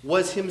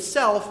 was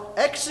himself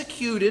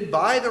executed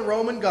by the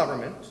Roman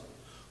government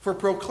for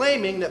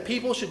proclaiming that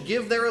people should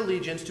give their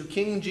allegiance to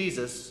King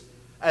Jesus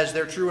as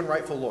their true and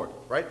rightful Lord,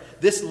 right?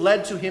 This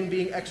led to him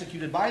being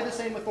executed by the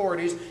same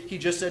authorities he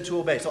just said to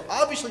obey. So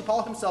obviously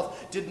Paul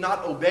himself did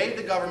not obey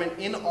the government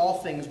in all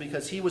things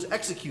because he was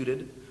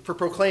executed for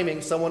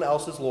proclaiming someone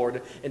else as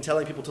Lord and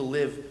telling people to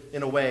live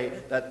in a way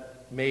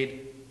that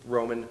made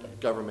Roman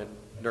government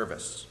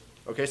nervous.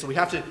 Okay, so we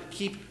have to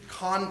keep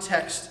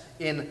context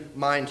in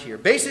mind here.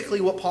 Basically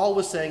what Paul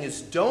was saying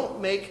is don't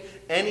make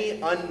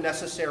any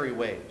unnecessary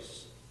waves.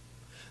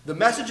 The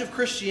message of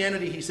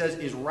Christianity, he says,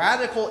 is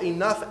radical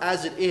enough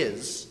as it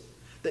is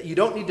that you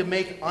don't need to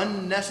make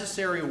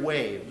unnecessary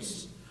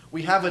waves.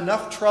 We have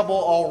enough trouble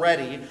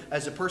already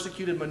as a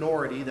persecuted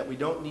minority that we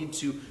don't need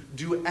to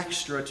do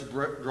extra to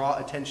draw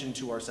attention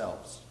to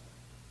ourselves.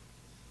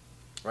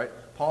 Right?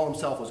 Paul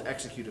himself was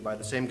executed by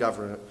the same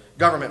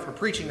government for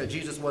preaching that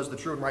Jesus was the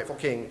true and rightful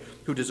king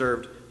who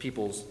deserved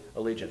people's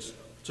allegiance.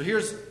 So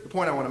here's the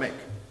point I want to make.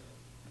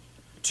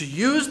 To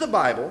use the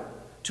Bible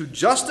to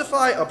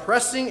justify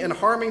oppressing and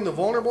harming the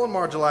vulnerable and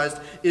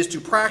marginalized is to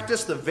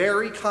practice the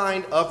very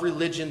kind of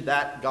religion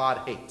that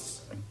God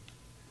hates.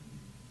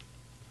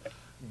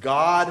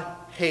 God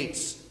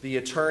hates the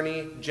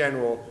Attorney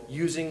General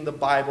using the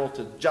Bible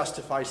to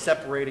justify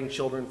separating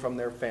children from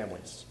their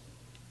families.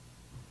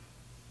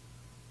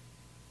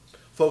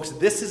 Folks,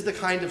 this is the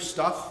kind of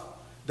stuff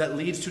that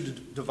leads to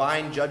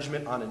divine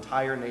judgment on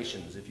entire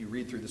nations if you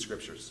read through the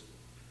scriptures.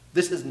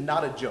 This is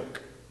not a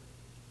joke.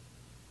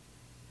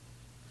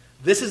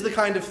 This is the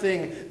kind of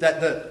thing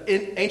that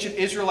the ancient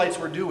Israelites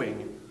were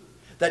doing,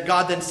 that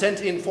God then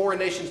sent in foreign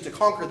nations to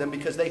conquer them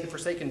because they had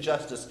forsaken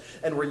justice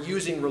and were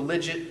using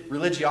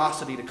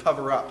religiosity to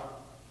cover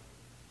up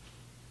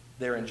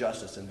their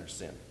injustice and their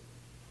sin.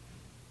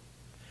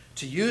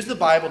 To use the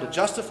Bible to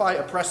justify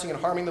oppressing and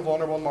harming the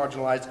vulnerable and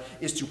marginalized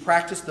is to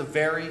practice the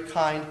very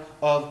kind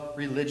of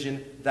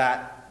religion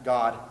that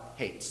God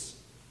hates.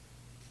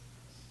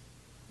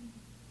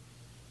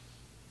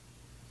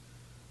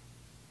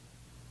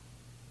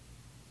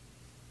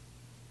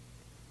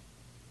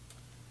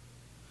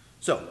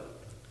 So,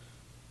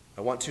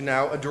 I want to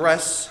now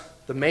address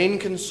the main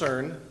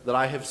concern that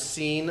I have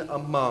seen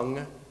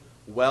among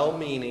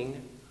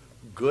well-meaning,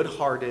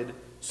 good-hearted,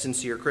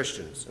 sincere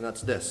Christians, and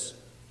that's this.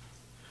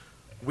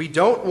 We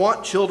don't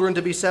want children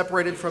to be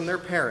separated from their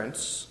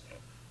parents,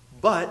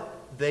 but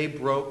they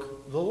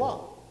broke the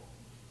law.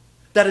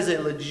 That is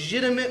a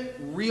legitimate,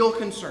 real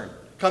concern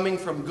coming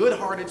from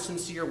good-hearted,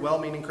 sincere,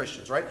 well-meaning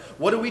Christians, right?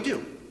 What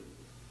do?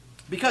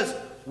 Because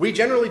we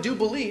generally do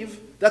believe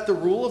that the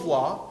rule of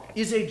law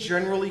is a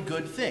generally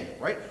good thing,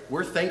 right?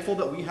 We're thankful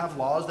that we have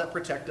laws that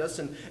protect us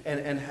and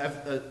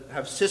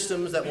have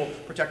systems that will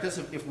protect us.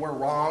 If we're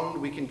wronged,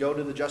 we can go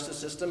to the justice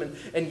system.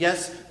 And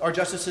yes, our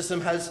justice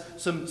system has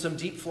some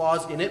deep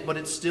flaws in it, but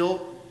it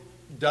still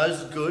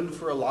does good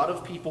for a lot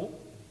of people,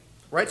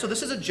 right? So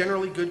this is a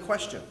generally good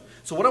question.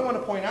 So what I want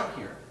to point out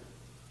here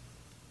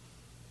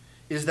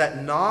is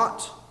that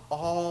not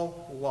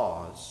all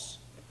laws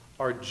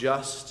are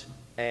just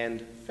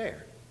and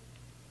fair.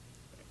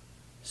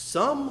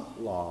 Some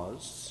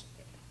laws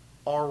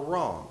are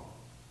wrong.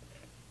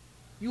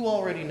 You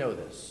already know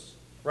this,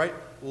 right?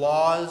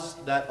 Laws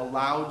that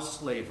allowed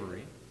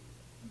slavery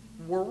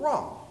were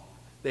wrong.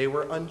 They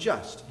were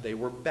unjust. They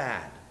were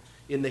bad.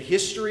 In the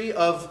history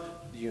of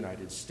the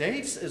United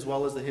States, as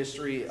well as the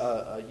history in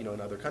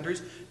other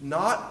countries,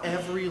 not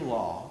every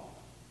law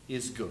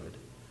is good.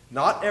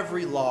 Not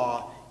every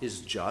law is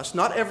just.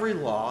 Not every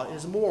law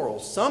is moral.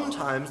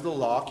 Sometimes the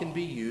law can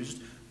be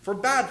used for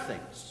bad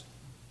things.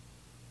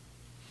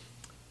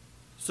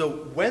 So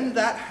when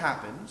that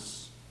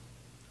happens,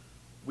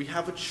 we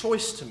have a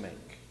choice to make.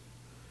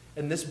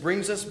 And this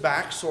brings us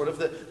back sort of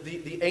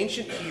the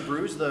ancient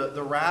Hebrews,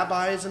 the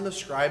rabbis and the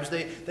scribes,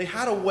 they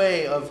had a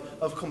way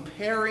of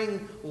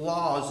comparing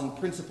laws and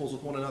principles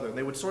with one another. And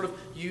they would sort of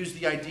use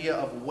the idea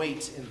of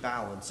weight and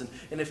balance.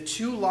 And if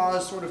two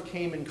laws sort of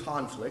came in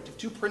conflict, if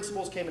two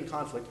principles came in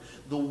conflict,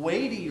 the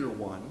weightier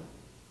one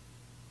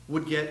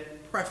would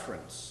get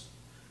preference.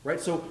 Right?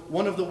 So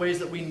one of the ways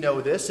that we know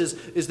this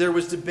is there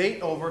was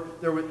debate over,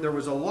 there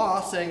was a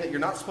law saying that you're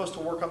not supposed to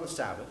work on the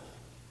Sabbath.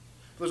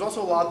 There's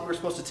also a law that you're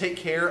supposed to take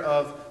care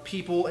of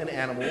people and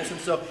animals. And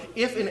so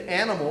if an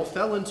animal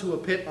fell into a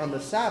pit on the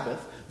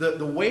Sabbath,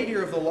 the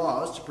weightier of the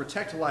laws to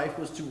protect life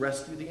was to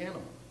rescue the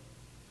animal.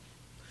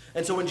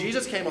 And so when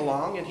Jesus came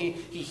along and he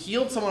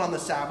healed someone on the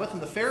Sabbath,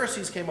 and the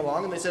Pharisees came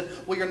along and they said,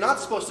 well, you're not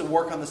supposed to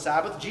work on the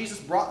Sabbath. Jesus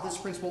brought this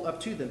principle up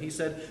to them. He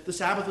said, the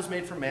Sabbath was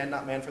made for man,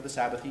 not man for the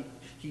Sabbath.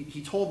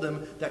 He told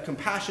them that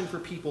compassion for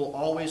people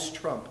always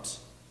trumped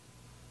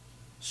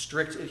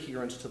strict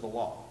adherence to the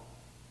law.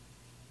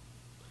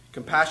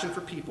 Compassion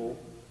for people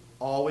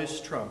always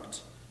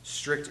trumped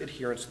strict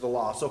adherence to the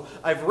law. So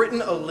I've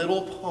written a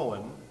little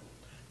poem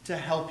to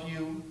help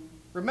you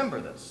remember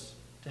this,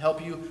 to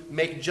help you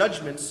make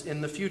judgments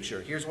in the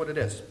future. Here's what it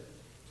is.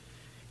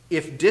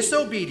 If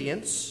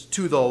disobedience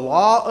to the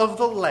law of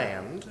the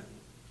land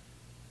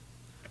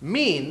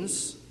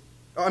means,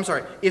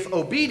 if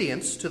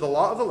obedience to the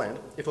law of the land,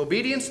 if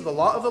obedience to the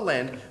law of the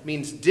land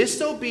means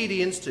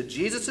disobedience to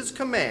Jesus'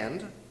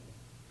 command,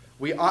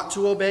 we ought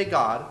to obey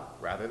God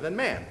rather than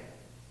man.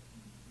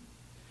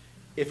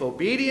 If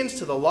obedience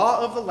to the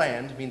law of the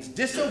land means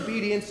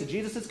disobedience to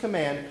Jesus'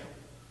 command,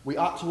 we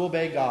ought to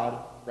obey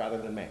God rather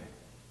than man.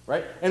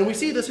 Right? And we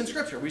see this in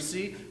Scripture. We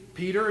see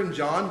Peter and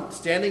John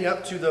standing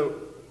up to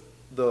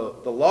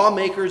the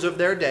lawmakers of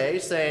their day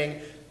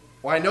saying,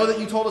 well, I know that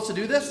you told us to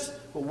do this,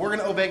 but we're going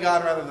to obey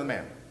God rather than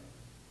man.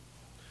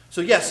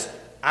 So yes,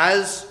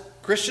 as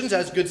Christians,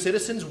 as good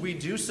citizens, we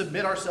do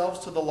submit ourselves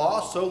to the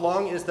law so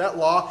long as that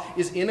law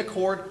is in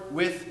accord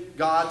with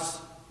God's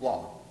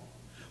law.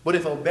 But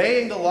if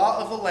obeying the law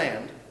of the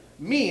land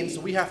means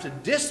we have to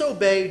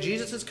disobey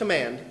Jesus'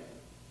 command,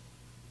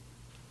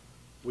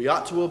 we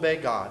ought to obey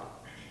God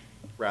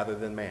rather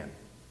than man.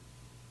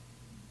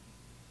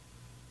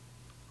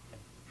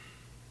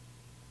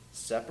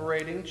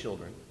 separating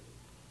children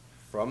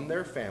from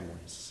their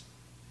families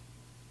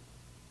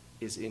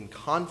is in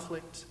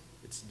conflict,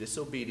 it's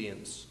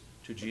disobedience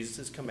to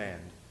Jesus'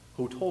 command,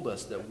 who told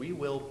us that we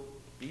will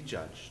be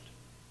judged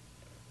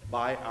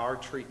by our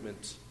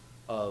treatment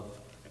of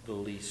the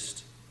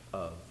least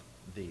of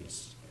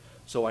these.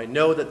 So I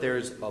know that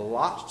there's a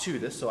lot to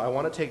this, so I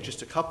want to take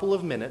just a couple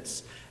of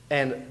minutes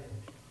and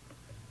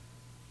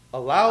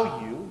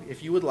allow you,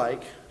 if you would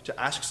like, to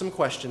ask some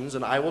questions,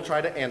 and I will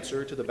try to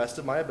answer to the best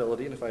of my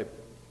ability, and if I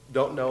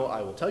don't know,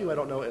 I will tell you I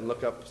don't know and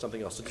look up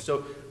something else.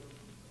 So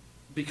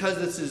because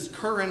this is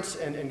current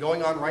and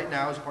going on right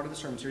now as part of the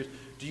sermon series,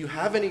 do you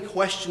have any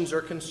questions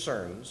or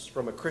concerns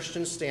from a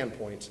Christian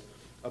standpoint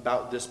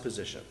about this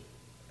position?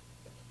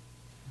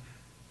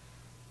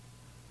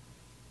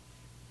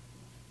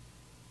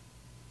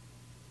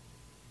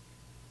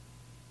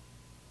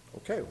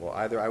 Okay, well,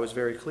 either I was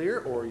very clear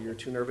or you're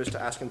too nervous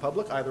to ask in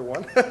public, either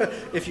one.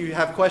 If you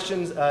have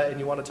questions and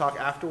you want to talk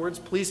afterwards,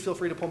 please feel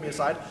free to pull me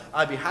aside.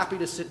 I'd be happy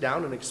to sit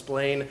down and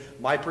explain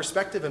my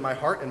perspective and my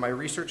heart and my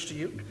research to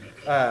you.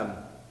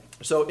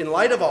 So in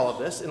light of all of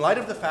this, in light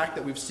of the fact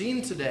that we've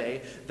seen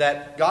today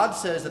that God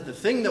says that the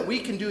thing that we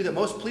can do that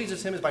most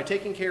pleases him is by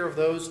taking care of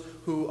those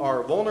who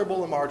are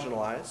vulnerable and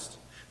marginalized,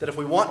 that if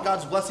we want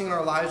God's blessing in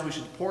our lives, we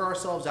should pour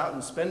ourselves out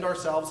and spend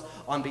ourselves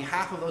on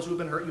behalf of those who have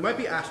been hurt. You might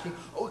be asking,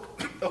 oh,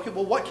 okay,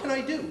 well, what can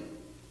I do?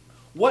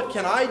 What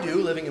can I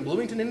do living in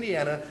Bloomington,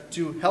 Indiana,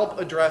 to help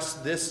address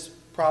this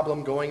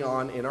problem going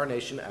on in our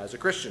nation as a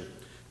Christian?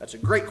 That's a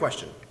great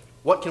question.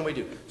 What can we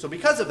do? So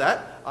because of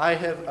that, I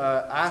have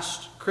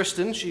asked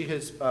Kristen, she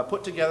has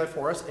put together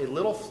for us a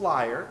little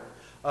flyer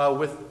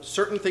with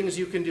certain things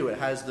you can do. It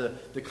has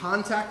the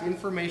contact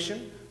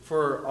information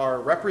for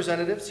our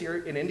representatives here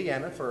in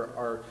Indiana, for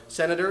our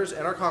senators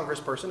and our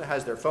congressperson. It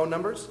has their phone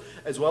numbers,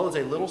 as well as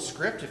a little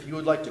script if you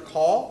would like to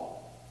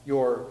call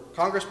your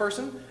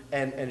congressperson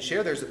and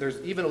share.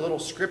 There's even a little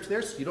script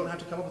there, so you don't have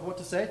to come up with what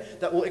to say,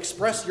 that will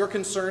express your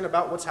concern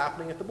about what's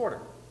happening at the border.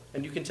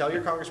 And you can tell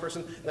your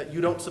congressperson that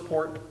you don't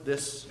support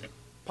this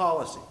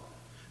policy.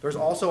 There's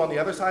also on the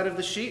other side of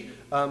the sheet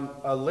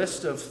a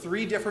list of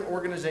 3 different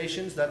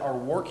organizations that are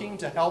working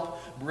to help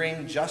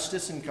bring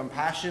justice and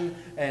compassion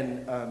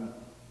and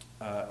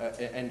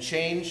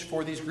change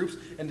for these groups.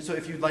 And so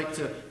if you'd like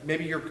to,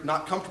 maybe you're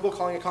not comfortable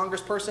calling a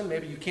congressperson,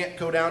 maybe you can't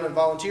go down and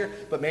volunteer,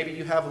 but maybe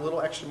you have a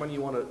little extra money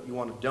you want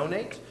to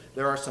donate.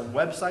 There are some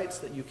websites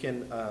that you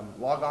can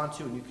log on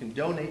to, and you can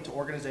donate to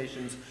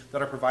organizations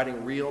that are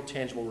providing real,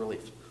 tangible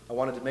relief. I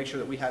wanted to make sure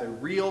that we had a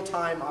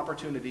real-time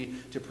opportunity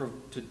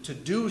to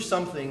do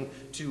something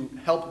to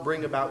help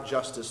bring about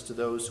justice to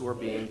those who are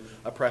being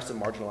oppressed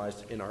and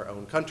marginalized in our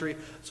own country.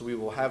 So we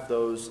will have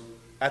those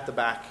at the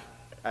back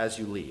as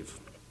you leave.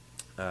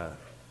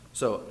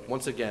 So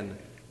once again,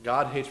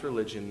 God hates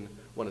religion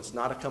when it's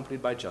not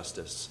accompanied by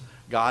justice.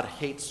 God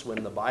hates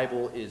when the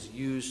Bible is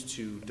used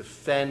to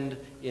defend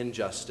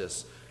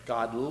injustice.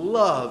 God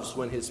loves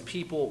when his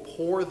people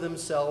pour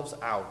themselves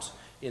out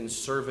in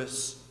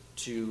service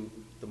to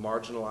the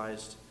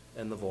marginalized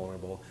and the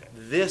vulnerable.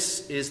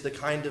 This is the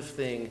kind of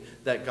thing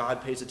that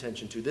God pays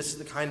attention to. This is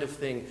the kind of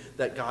thing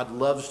that God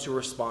loves to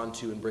respond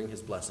to and bring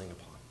his blessing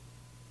upon.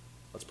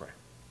 Let's pray.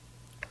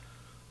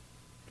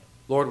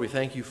 Lord, we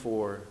thank you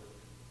for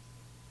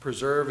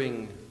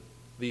preserving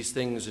these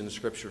things in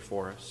Scripture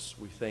for us.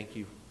 We thank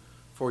you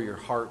for your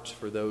heart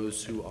for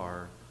those who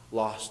are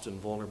lost and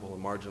vulnerable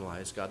and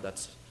marginalized. God,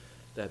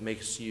 that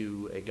makes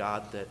you a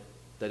God that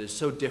is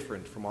so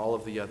different from all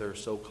of the other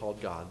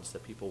so-called gods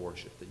that people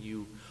worship, that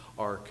you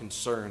are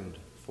concerned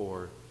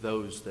for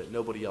those that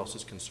nobody else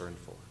is concerned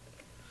for.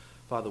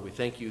 Father, we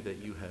thank you that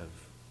you have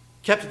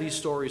kept these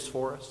stories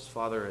for us.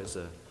 Father,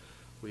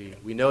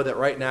 we know that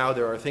right now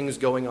there are things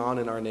going on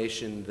in our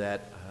nation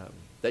that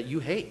you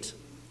hate.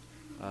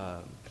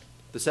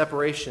 The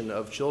separation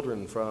of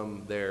children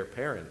from their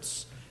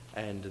parents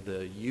and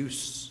the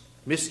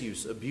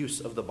misuse, abuse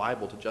of the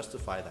Bible to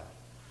justify that.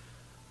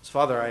 So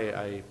Father,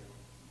 I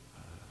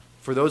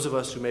for those of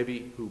us who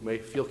may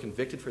feel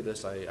convicted for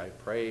this, I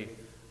pray,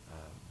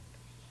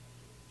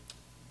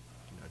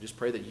 I just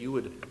pray that you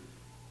would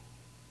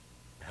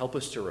help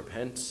us to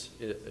repent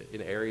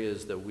in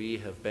areas that we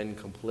have been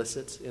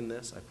complicit in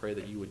this. I pray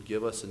that you would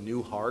give us a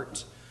new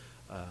heart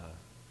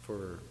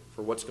for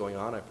what's going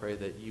on. I pray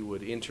that you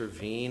would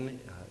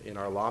intervene in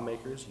our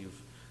lawmakers.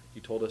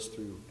 You told us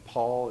through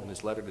Paul in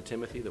his letter to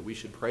Timothy that we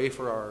should pray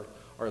for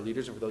our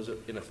leaders and for those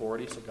in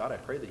authority. So God, I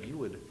pray that you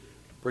would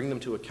bring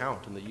them to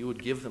account and that you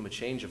would give them a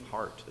change of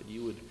heart, that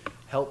you would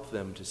help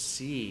them to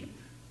see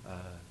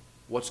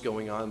what's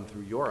going on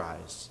through your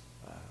eyes.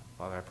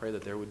 Father, I pray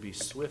that there would be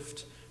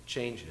swift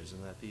changes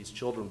and that these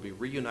children would be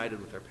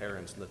reunited with their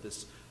parents and that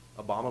this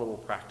abominable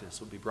practice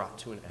would be brought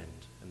to an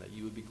end and that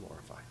you would be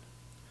glorified.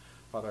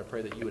 Father, I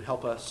pray that you would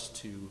help us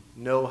to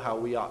know how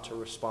we ought to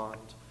respond,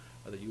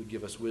 that you would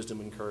give us wisdom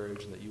and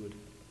courage, and that you would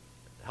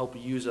help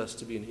use us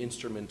to be an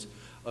instrument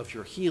of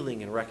your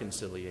healing and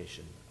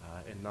reconciliation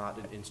and not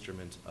an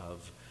instrument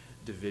of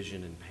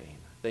division and pain.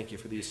 Thank you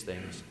for these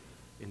things.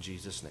 In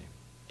Jesus' name,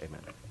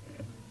 amen.